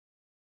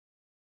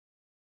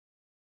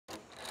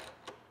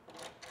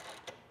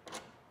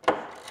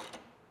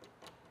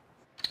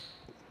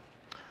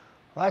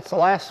Well, that's the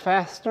last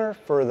fastener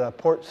for the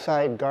port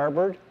side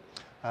garboard.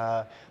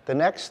 The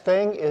next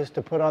thing is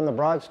to put on the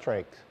broad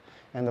strakes.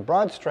 And the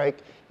broad strake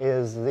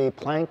is the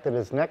plank that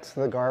is next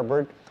to the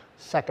garboard,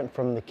 second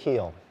from the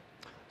keel.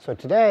 So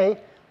today,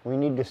 we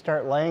need to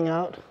start laying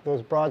out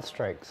those broad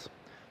strakes.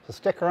 So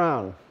stick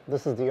around.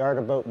 This is the art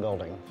of boat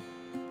building.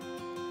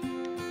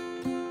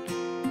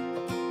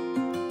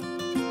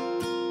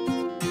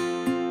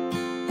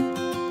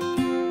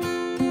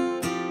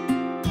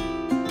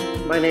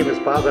 My name is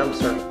Bob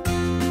Emser.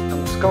 I'm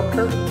a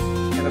sculptor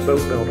and a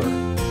boat builder.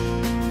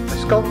 My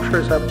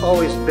sculptures have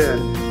always been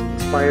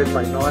inspired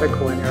by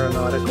nautical and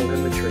aeronautical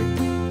imagery.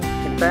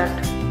 In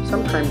fact,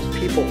 sometimes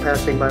people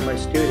passing by my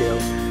studio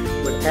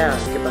would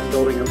ask if I'm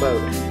building a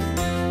boat.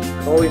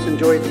 I've always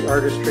enjoyed the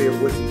artistry of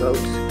wooden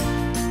boats.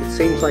 It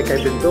seems like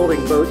I've been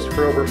building boats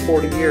for over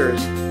 40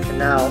 years, and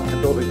now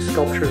I'm building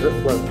sculptures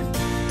that float.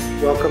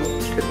 Welcome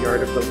to the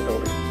art of boat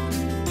building.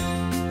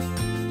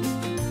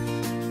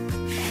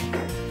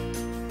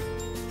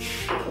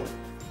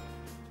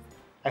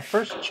 I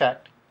first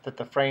checked that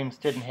the frames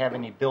didn't have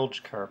any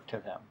bilge curve to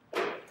them.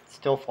 It's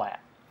still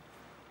flat.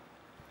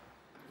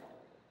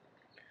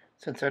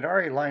 Since I'd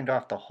already lined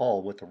off the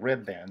hull with the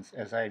rib bands,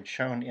 as I had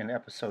shown in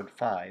episode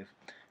 5,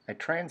 I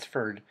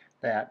transferred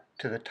that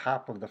to the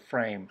top of the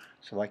frame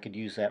so I could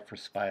use that for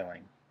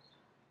spiling.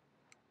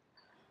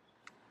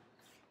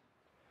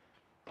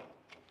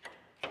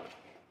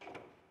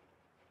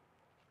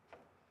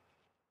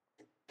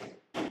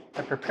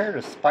 I prepared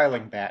a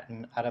spiling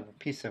batten out of a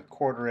piece of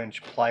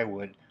 1/4-inch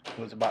plywood that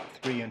was about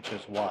 3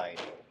 inches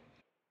wide.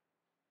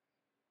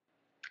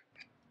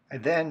 I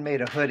then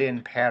made a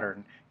hood-in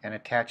pattern and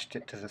attached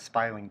it to the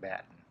spiling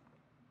batten.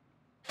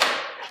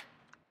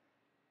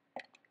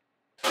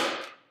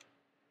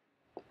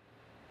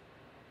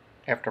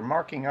 After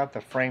marking out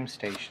the frame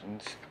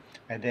stations,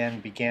 I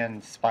then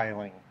began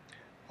spiling.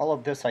 All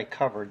of this I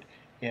covered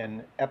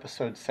in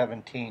episode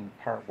 17,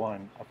 part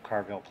 1 of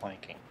Carvel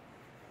Planking.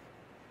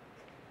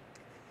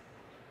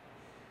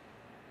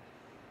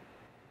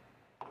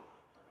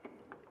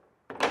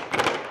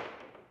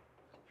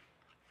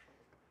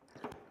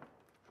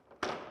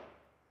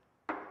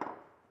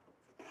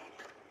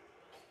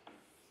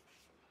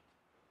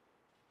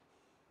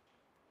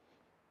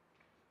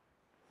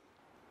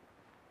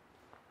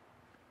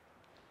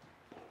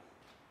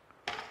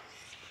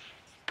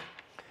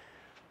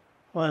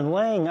 When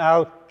laying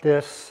out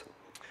this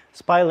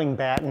spiling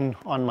batten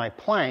on my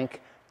plank, you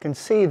can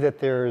see that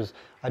there's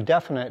a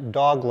definite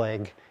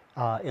dogleg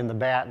in the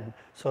batten,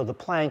 so the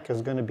plank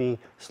is going to be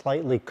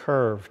slightly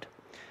curved.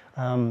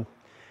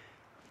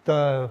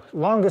 The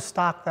longest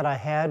stock that I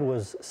had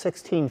was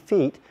 16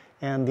 feet,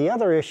 and the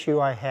other issue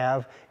I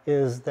have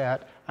is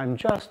that I'm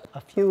just a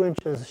few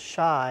inches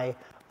shy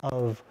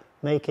of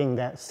making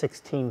that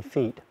 16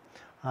 feet.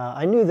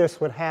 I knew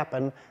this would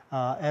happen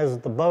as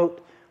the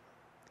boat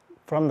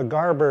from the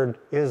garboard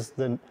is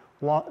the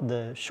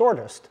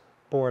shortest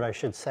board, I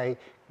should say,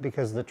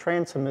 because the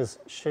transom is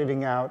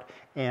shooting out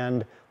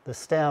and the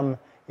stem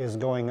is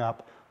going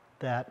up,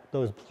 that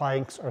those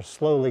planks are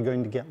slowly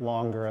going to get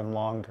longer and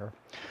longer.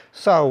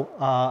 So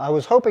I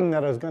was hoping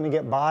that I was going to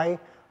get by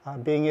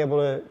being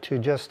able to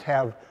just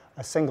have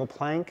a single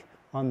plank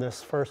on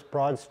this first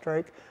broad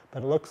strake,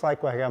 but it looks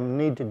like what I'm going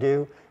to need to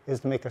do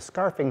is to make a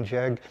scarfing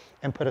jig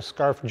and put a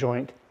scarf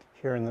joint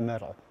here in the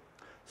middle.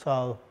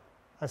 So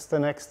that's the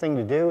next thing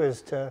to do,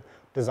 is to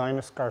design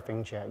a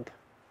scarfing jig.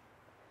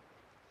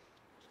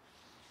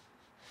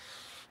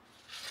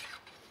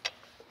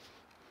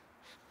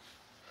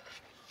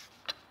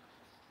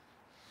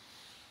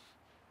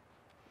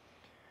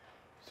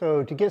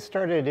 So to get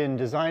started in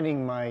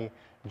designing my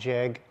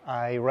jig,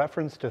 I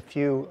referenced a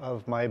few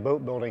of my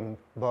boat building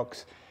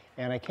books,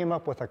 and I came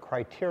up with a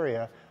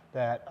criteria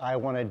that I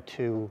wanted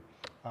to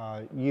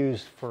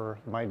use for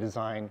my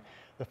design.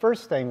 The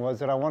first thing was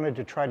that I wanted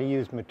to try to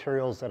use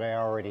materials that I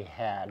already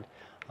had.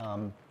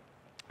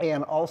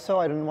 And also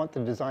I didn't want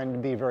the design to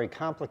be very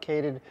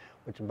complicated,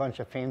 with a bunch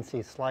of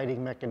fancy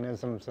sliding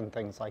mechanisms and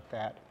things like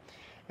that.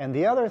 And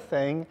the other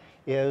thing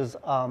is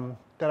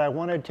that I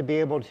wanted to be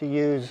able to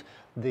use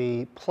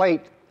the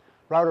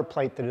router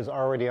plate that is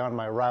already on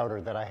my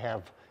router that I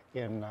have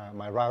in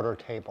my router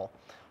table.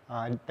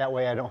 That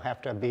way I don't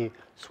have to be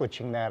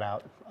switching that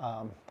out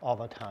all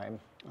the time.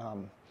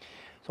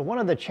 So one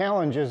of the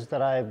challenges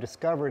that I've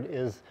discovered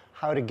is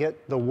how to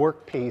get the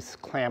workpiece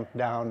clamped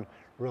down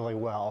really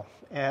well.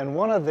 And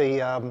one of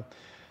the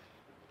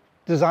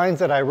designs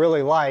that I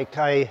really liked,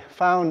 I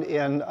found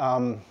in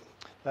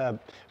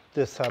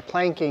this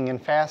planking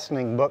and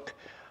fastening book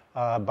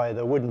by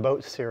the Wooden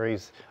Boat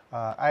series.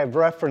 I've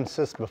referenced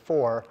this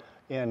before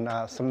in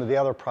some of the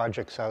other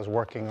projects I was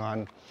working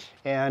on.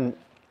 And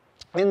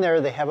in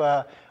there they have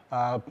a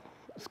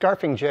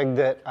scarfing jig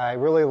that I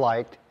really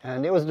liked,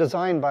 and it was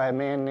designed by a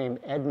man named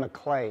Ed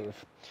McClave.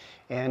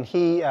 And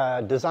he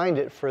designed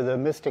it for the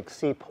Mystic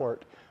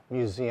Seaport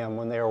Museum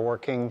when they were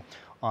working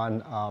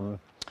on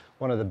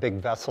one of the big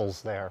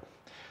vessels there.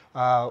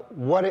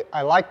 What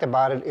I liked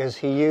about it is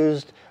he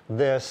used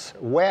this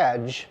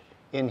wedge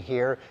in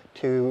here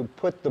to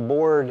put the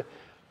board,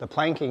 the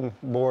planking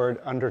board,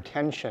 under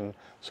tension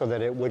so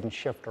that it wouldn't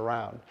shift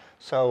around.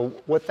 So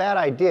with that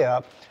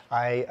idea,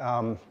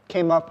 I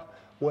came up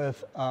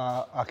with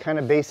a kind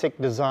of basic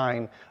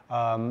design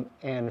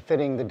and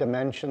fitting the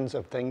dimensions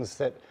of things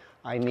that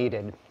I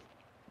needed.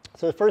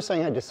 So the first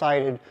thing I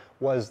decided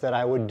was that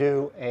I would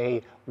do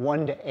a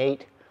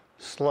 1:8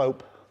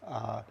 slope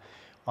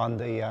on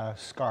the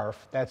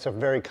scarf. That's a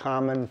very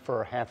common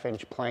for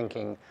 1/2-inch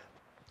planking.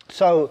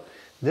 So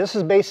this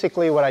is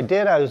basically what I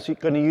did. I was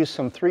going to use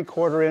some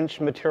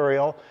 3/4-inch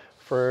material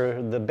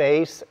for the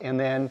base and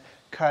then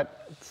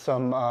cut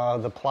some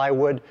the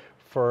plywood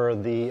for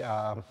the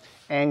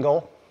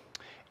angle.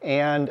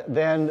 And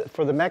then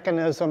for the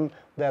mechanism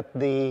that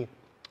the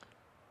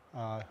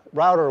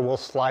router will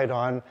slide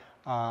on,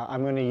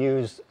 I'm going to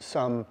use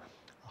some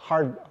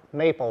hard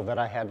maple that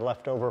I had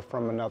left over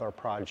from another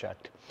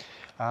project.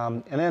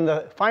 And then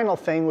the final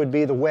thing would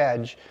be the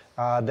wedge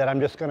that I'm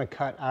just going to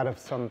cut out of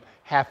some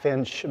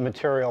 1/2-inch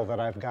material that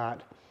I've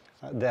got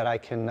that I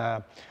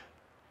can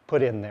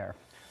put in there.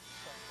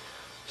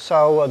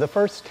 So the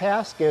first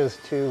task is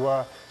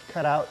to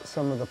cut out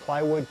some of the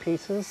plywood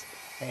pieces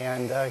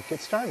and get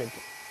started.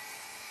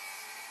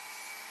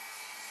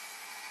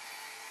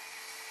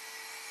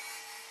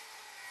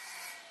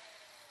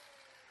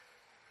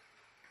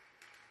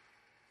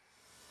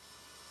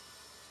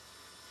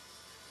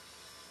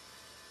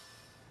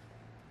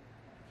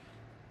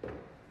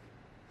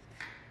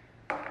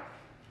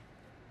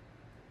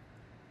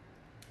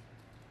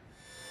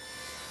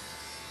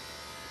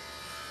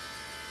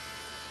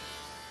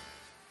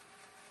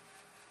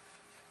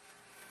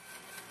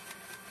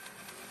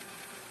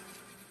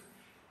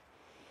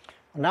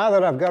 Now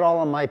that I've got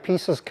all of my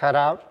pieces cut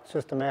out, it's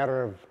just a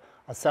matter of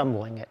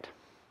assembling it.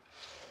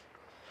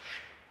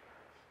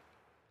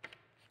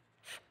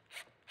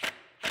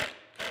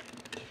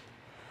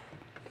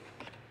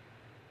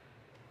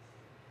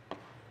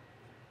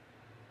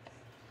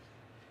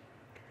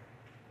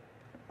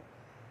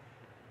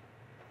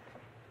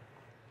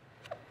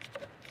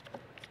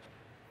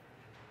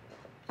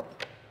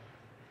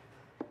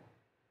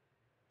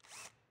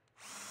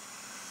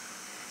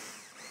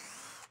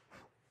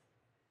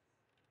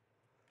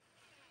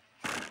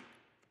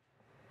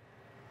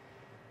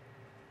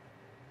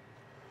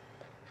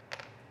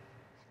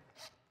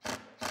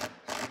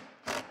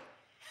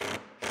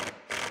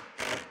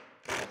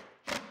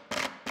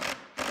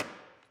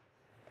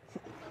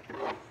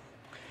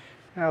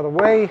 Now the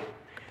way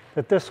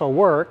that this will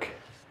work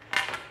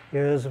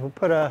is we'll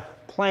put a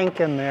plank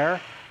in there,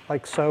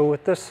 like so,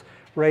 with this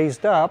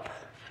raised up.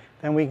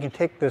 Then we can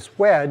take this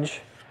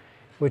wedge,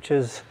 which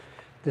is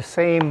the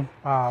same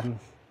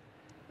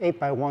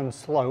 8x1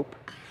 slope,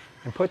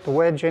 and put the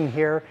wedge in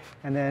here,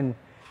 and then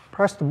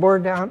press the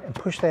board down and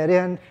push that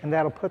in, and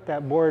that'll put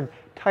that board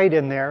tight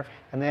in there,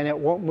 and then it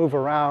won't move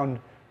around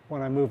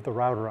when I move the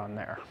router on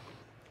there.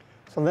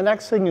 So the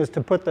next thing is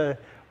to put the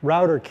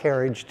router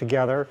carriage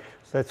together.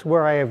 So that's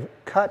where I have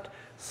cut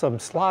some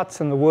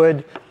slots in the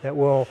wood that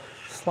will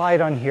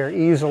slide on here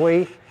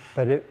easily,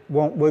 but it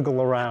won't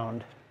wiggle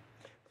around.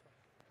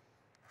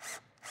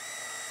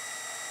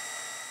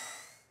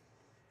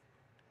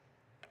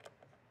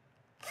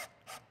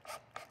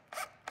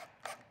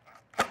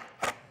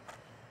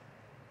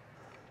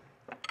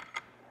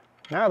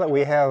 Now that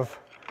we have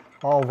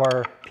all of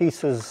our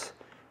pieces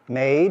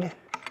made,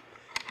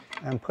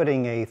 I'm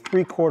putting a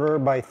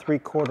 3/4 by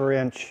 3/4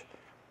 inch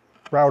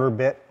router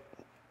bit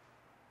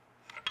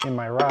in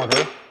my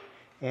router,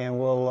 and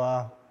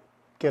we'll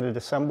get it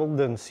assembled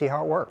and see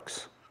how it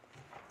works.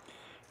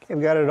 Okay,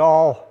 I've got it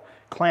all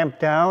clamped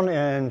down,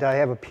 and I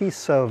have a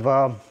piece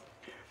of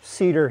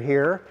cedar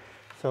here,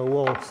 so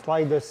we'll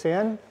slide this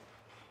in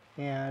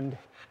and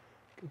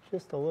get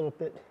just a little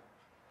bit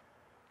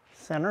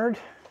centered.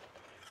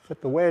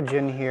 Put the wedge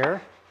in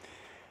here.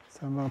 So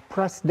I'm going to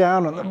press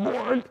down on the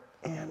board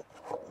and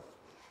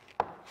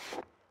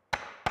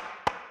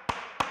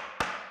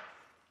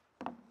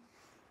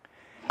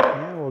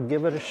we'll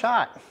give it a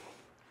shot.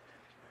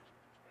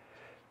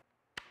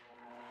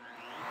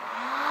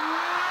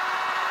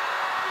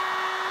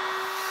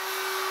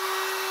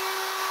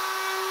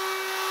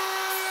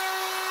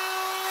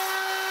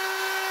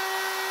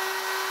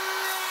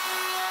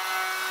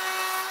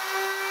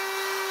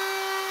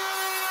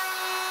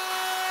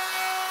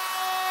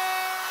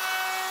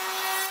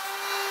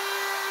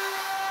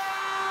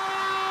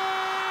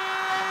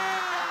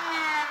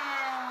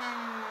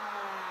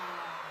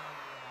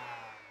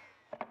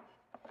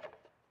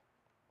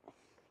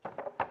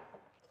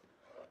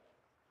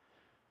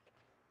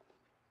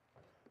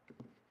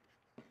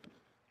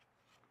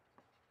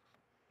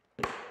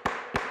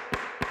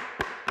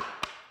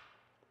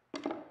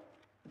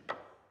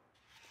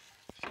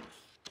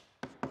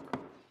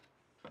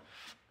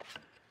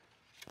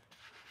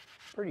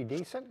 Pretty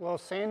decent. Well,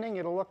 sanding,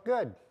 it'll look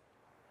good.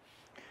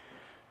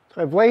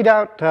 So I've laid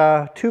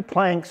out 2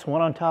 planks,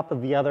 one on top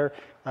of the other,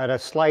 at a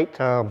slight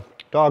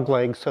dog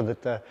leg so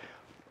that the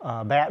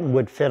batten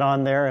would fit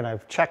on there, and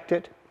I've checked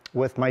it.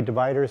 with my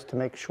dividers to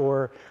make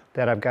sure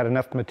that I've got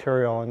enough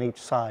material on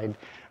each side.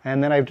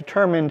 And then I've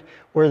determined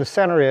where the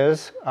center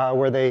is,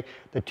 where the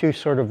two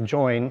sort of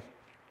join.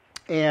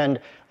 And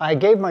I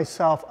gave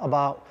myself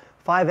about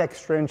 5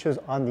 extra inches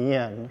on the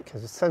end,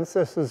 because since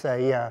this is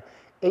a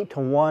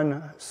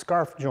 8-to-1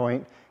 scarf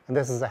joint, and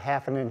this is a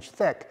 1/2 inch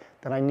thick,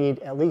 then I need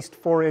at least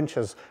 4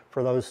 inches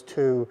for those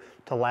two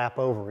to lap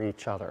over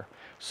each other.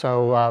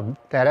 So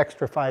that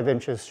extra 5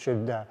 inches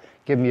should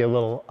give me a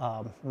little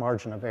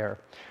margin of error.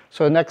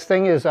 So the next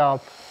thing is I'm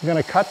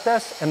going to cut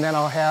this, and then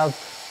I'll have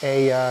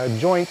a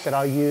joint that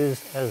I'll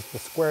use as the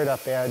squared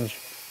up edge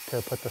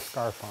to put the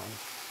scarf on.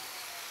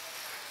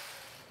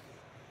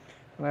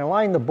 When I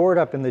line the board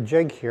up in the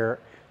jig here,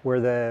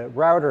 where the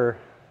router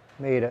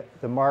made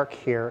the mark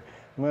here,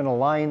 I'm going to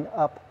line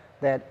up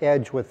that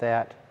edge with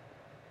that,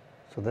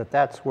 so that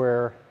that's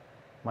where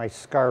my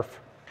scarf,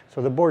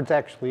 so the board's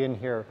actually in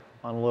here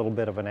on a little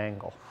bit of an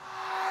angle.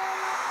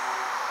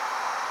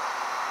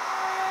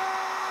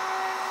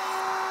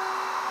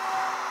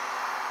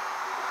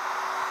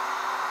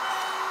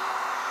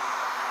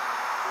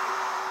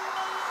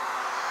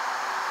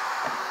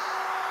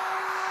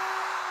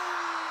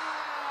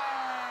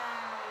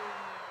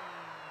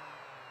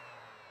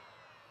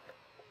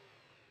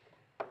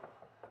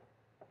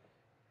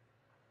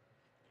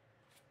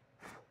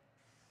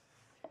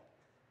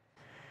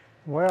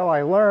 Well,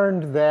 I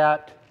learned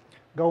that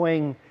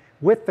going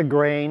with the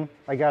grain,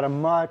 I got a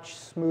much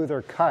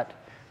smoother cut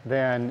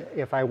than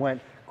if I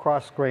went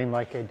cross grain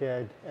like I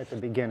did at the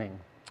beginning.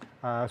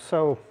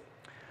 So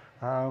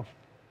learn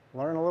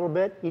a little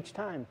bit each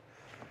time.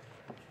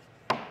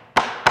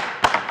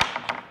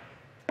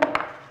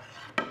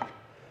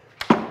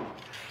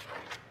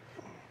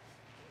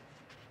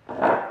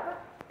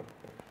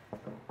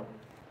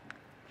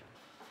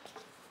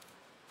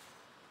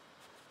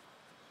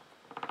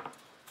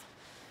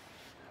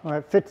 Well,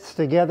 it fits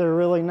together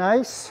really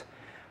nice.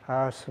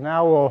 So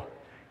now we'll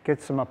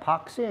get some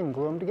epoxy and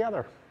glue them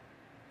together.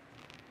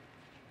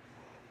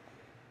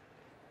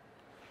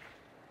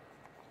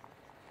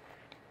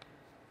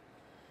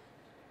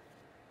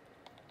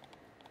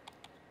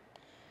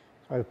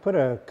 So I've put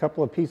a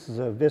couple of pieces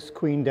of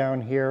visqueen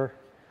down here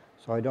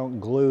so I don't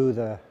glue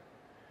the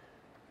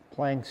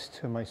planks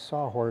to my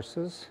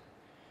sawhorses.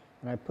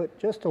 And I put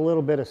just a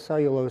little bit of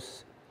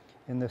cellulose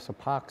in this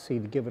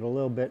epoxy to give it a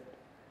little bit,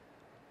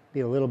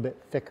 be a little bit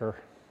thicker.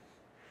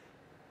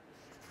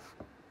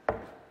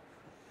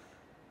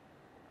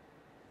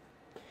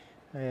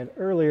 I had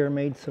earlier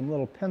made some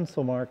little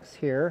pencil marks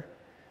here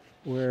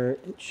where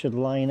it should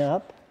line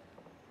up.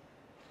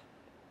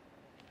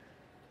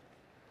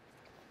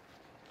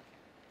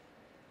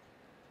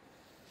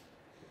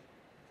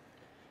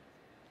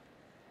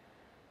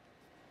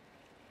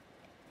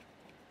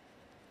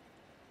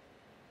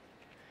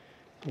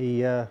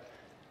 The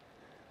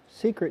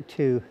secret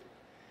to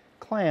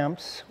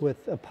clamps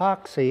with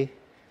epoxy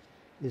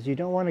is you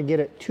don't want to get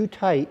it too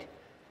tight,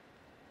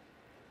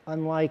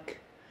 unlike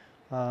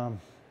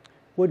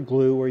wood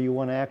glue where you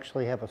want to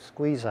actually have a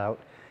squeeze out.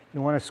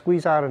 You want to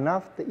squeeze out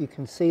enough that you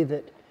can see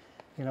that,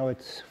 you know,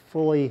 it's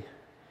fully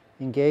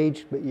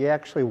engaged, but you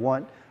actually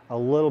want a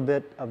little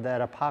bit of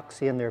that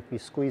epoxy in there. If you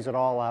squeeze it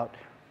all out,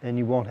 then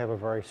you won't have a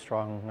very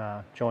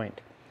strong joint.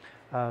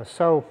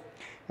 So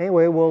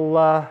anyway, we'll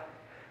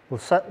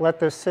let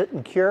this sit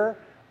and cure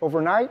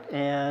overnight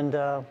and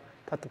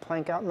cut the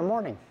plank out in the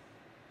morning.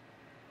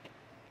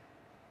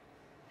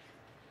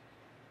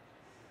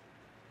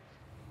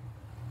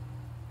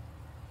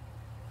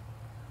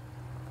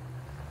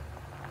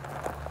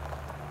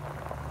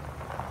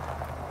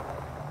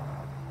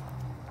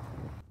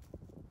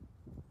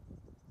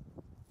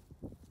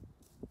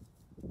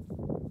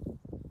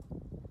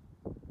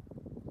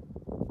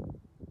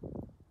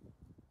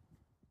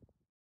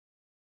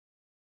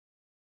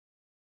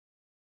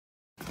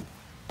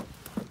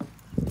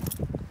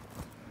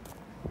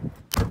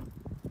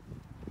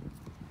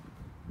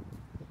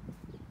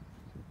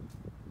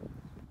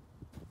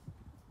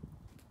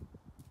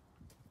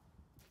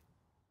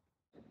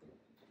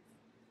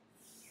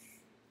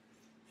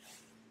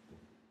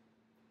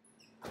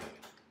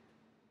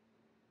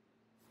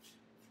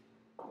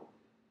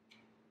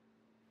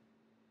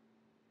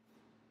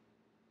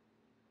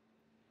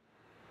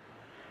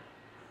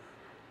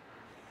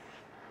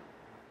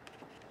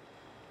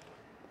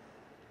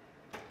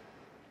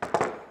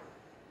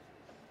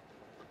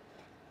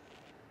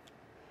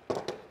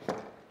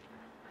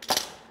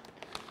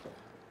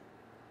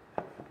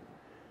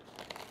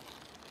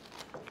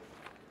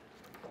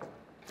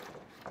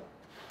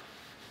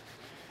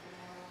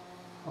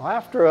 Well,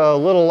 after a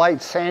little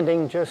light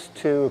sanding just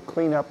to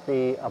clean up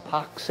the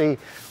epoxy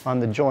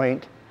on the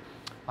joint,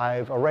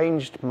 I've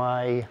arranged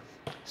my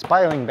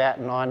spiling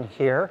batten on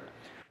here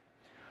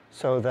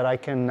so that I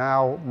can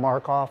now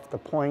mark off the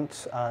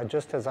points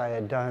just as I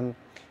had done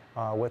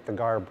with the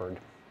garboard.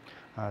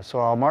 So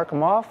I'll mark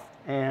them off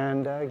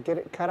and get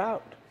it cut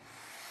out.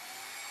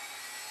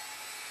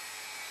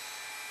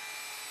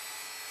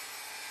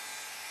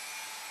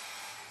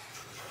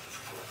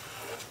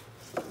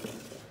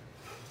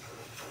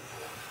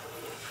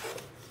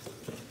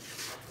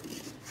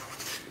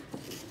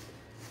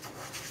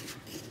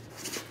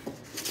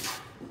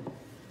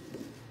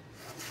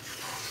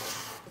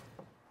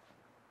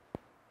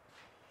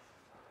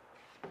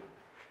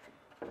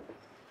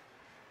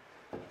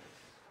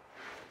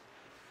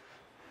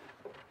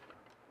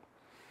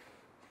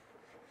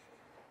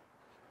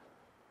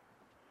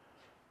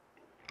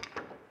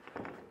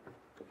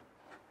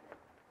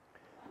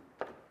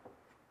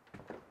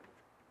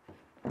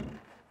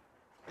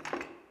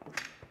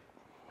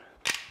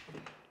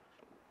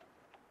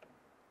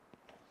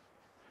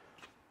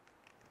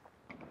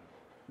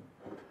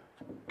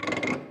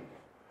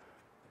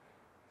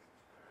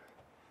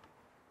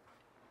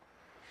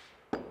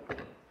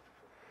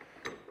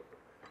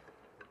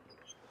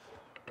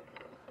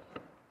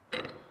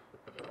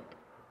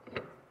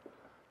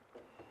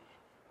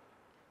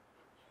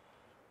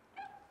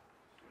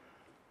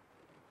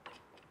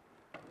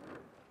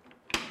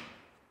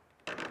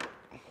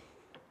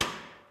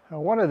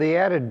 One of the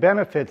added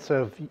benefits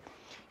of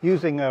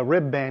using a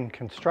rib band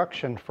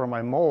construction for my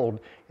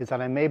mold is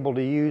that I'm able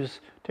to use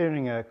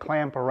turning a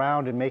clamp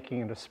around and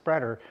making it a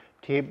spreader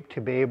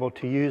to be able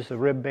to use the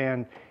rib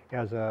band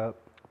as a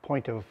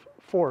point of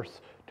force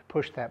to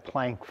push that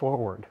plank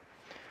forward.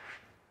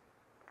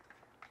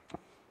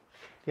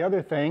 The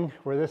other thing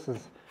where this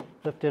is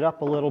lifted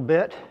up a little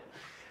bit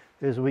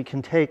is we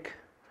can take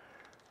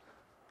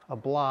a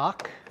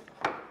block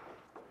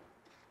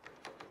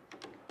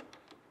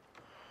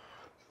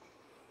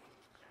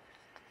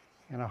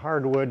and a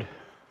hardwood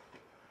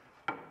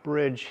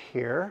bridge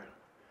here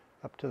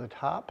up to the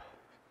top.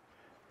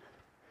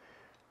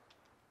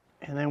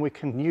 And then we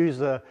can use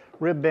the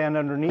rib band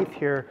underneath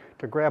here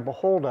to grab a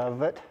hold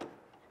of it.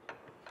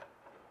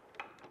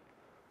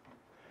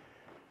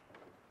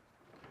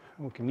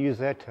 We can use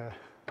that to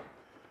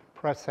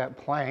press that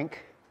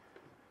plank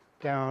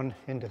down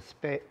into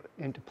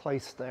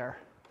place there.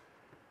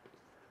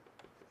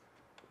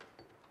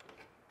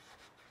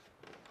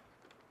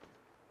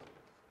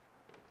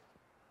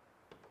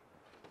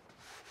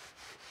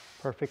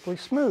 Perfectly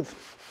smooth.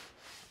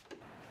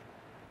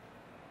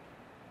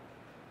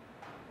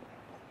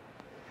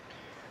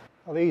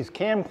 Well, these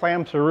cam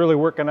clamps are really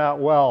working out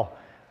well.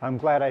 I'm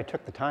glad I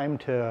took the time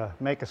to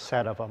make a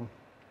set of them.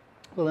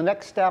 Well, the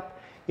next step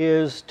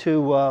is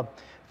to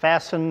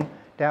fasten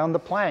down the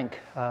plank.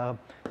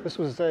 This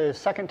was the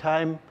second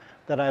time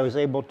that I was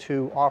able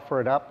to offer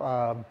it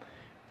up.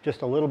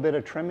 Just a little bit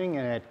of trimming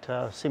and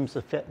it seems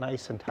to fit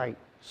nice and tight.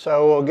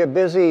 So we'll get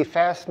busy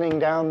fastening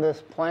down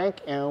this plank,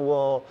 and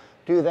we'll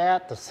do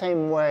that the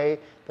same way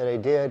that I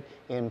did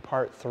in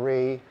part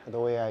 3, the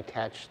way I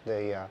attached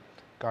the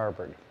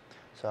garboard.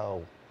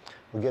 So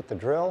we'll get the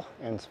drill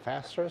and some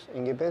fasteners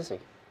and get busy.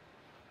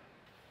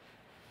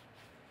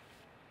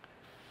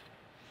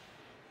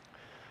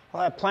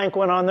 Well, that plank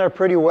went on there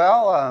pretty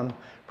well. I'm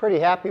pretty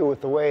happy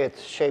with the way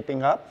it's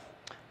shaping up.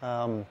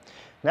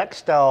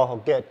 Next I'll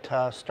get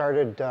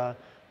started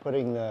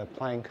putting the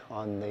plank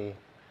on the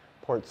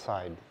port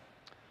side.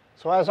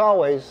 So as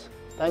always,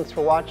 thanks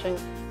for watching,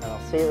 and I'll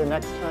see you the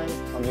next time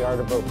on The Art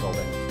of Boat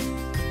Building.